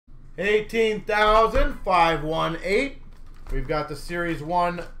18,518. We've got the Series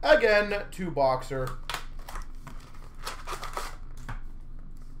 1 again, 2-boxer.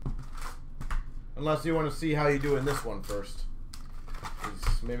 Unless you want to see how you do in this one first.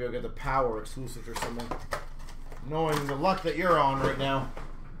 Maybe I'll get the Power exclusives or something. Knowing the luck that you're on right now.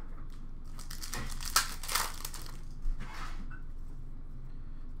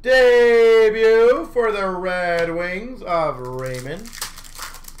 Debut for the Red Wings of Raymond.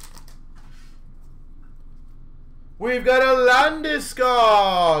 We've got a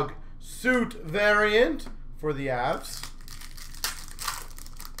Landeskog suit variant for the Avs.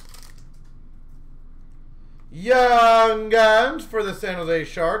 Young Guns for the San Jose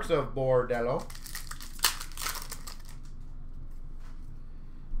Sharks of Bordello.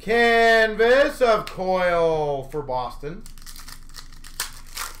 Canvas of Coyle for Boston.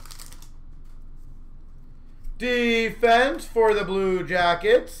 Defense for the Blue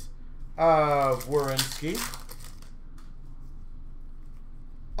Jackets of Werenski.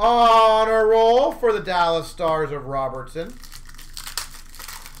 Honor roll for the Dallas Stars of Robertson.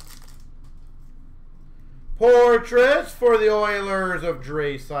 Portraits for the Oilers of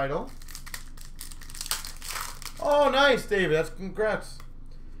Draisaitl. Oh, nice, David. That's congrats.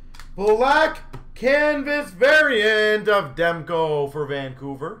 Black canvas variant of Demko for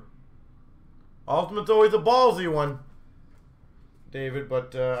Vancouver. Ultimate's always a ballsy one, David,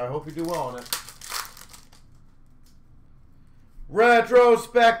 but I hope you do well on it.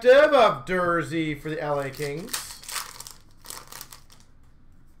 Retrospective of Dursey for the LA Kings.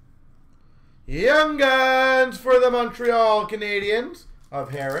 Young Guns for the Montreal Canadiens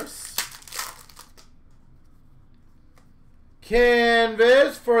of Harris.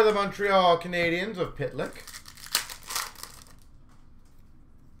 Canvas for the Montreal Canadiens of Pitlick.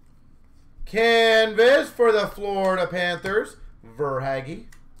 Canvas for the Florida Panthers, Verhaeghe.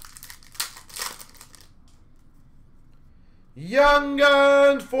 Young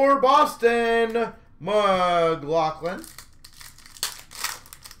Guns for Boston, McLaughlin.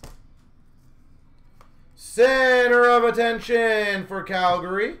 Center of attention for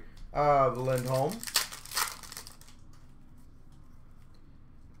Calgary of Lindholm.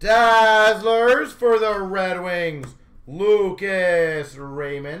 Dazzlers for the Red Wings, Lucas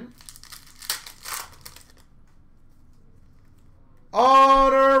Raymond.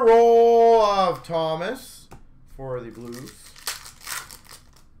 Honor roll of Thomas for the Blues.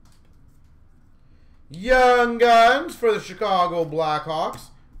 Young Guns for the Chicago Blackhawks,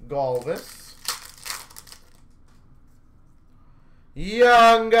 Galvis.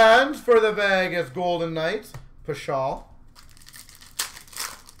 Young Guns for the Vegas Golden Knights, Paschal.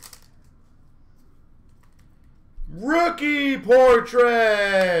 Rookie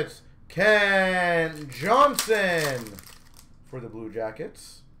portraits, Ken Johnson for the Blue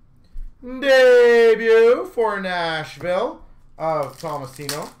Jackets. Debut for Nashville of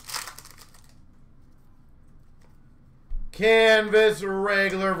Tomasino. Canvas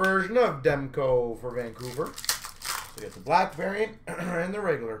regular version of Demko for Vancouver. So you get the black variant and the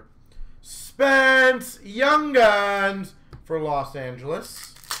regular. Spence Young Guns for Los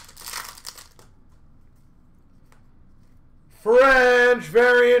Angeles. French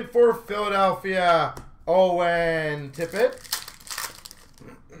variant for Philadelphia, Owen Tippett.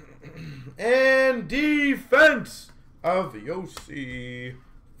 And defense of the OC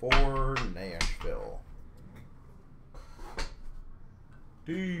for Nashville.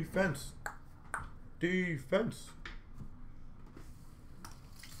 Defense. Defense.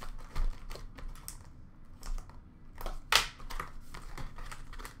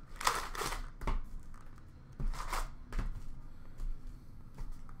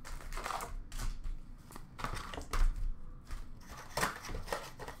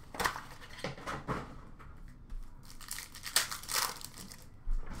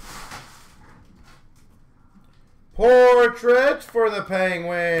 Portrait for the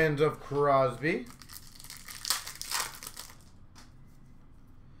Penguins of Crosby.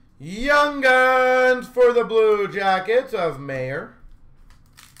 Young Guns for the Blue Jackets of Mayer.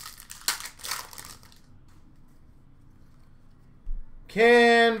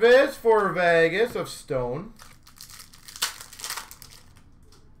 Canvas for Vegas of Stone.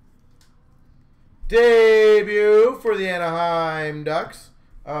 Debut for the Anaheim Ducks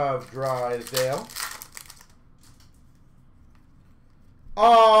of Drysdale.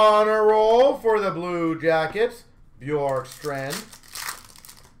 Honor roll for the Blue Jackets, Bjorkstrand.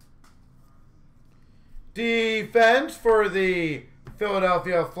 Defense for the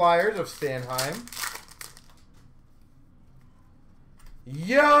Philadelphia Flyers of Stanheim.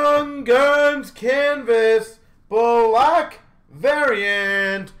 Young Guns canvas, black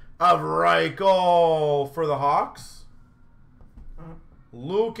variant of Reichel for the Hawks.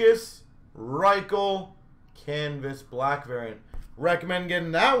 Lucas Reichel canvas black variant. Recommend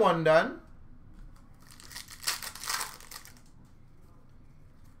getting that one done.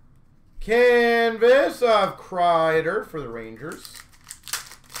 Canvas of Kreider for the Rangers.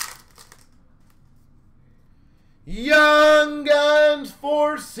 Young Guns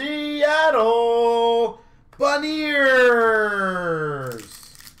for Seattle Buccaneers.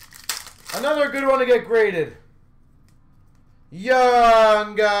 Another good one to get graded.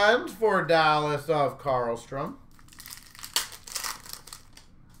 Young Guns for Dallas of Karlstrom.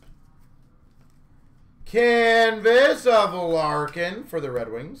 Canvas of Larkin for the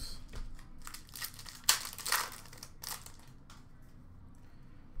Red Wings.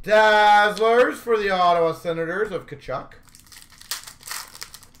 Dazzlers for the Ottawa Senators of Tkachuk.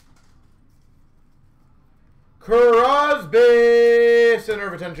 Crosby, center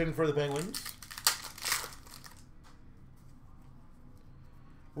of attention for the Penguins.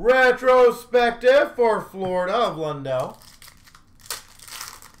 Retrospective for Florida of Lundell.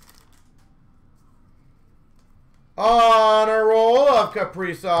 On a roll of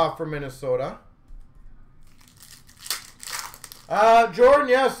Kaprizov for Minnesota. Jordan,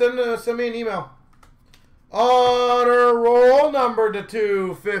 yeah, send me an email. Honor roll number to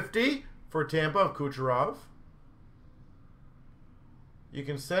 250 for Tampa of Kucherov. You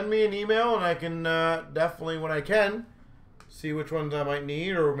can send me an email and I can definitely, when I can, see which ones I might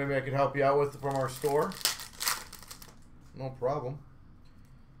need, or maybe I could help you out with from our store. No problem.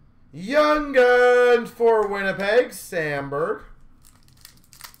 Young Guns for Winnipeg, Sandberg.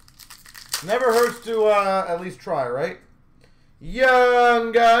 Never hurts to at least try, right?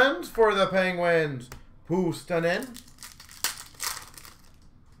 Young Guns for the Penguins, Puustinen.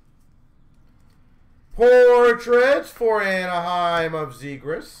 Portraits for Anaheim of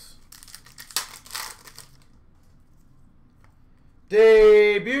Zegras.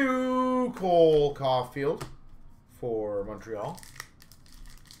 Debut Cole Caulfield for Montreal.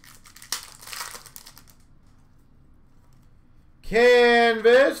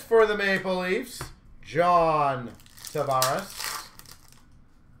 Canvas for the Maple Leafs, John Tavares.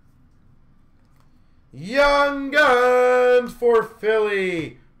 Young Guns for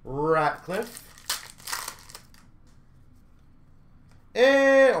Philly, Ratcliffe.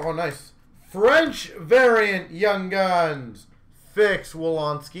 And, oh nice, French variant Young Guns, Fix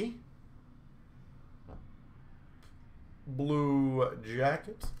Wolonski. Blue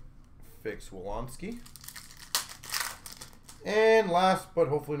Jackets, Fix Wolonski. And last but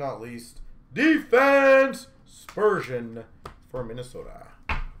hopefully not least, Defense Spurgeon for Minnesota.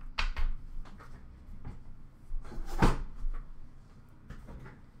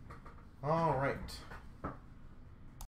 All right.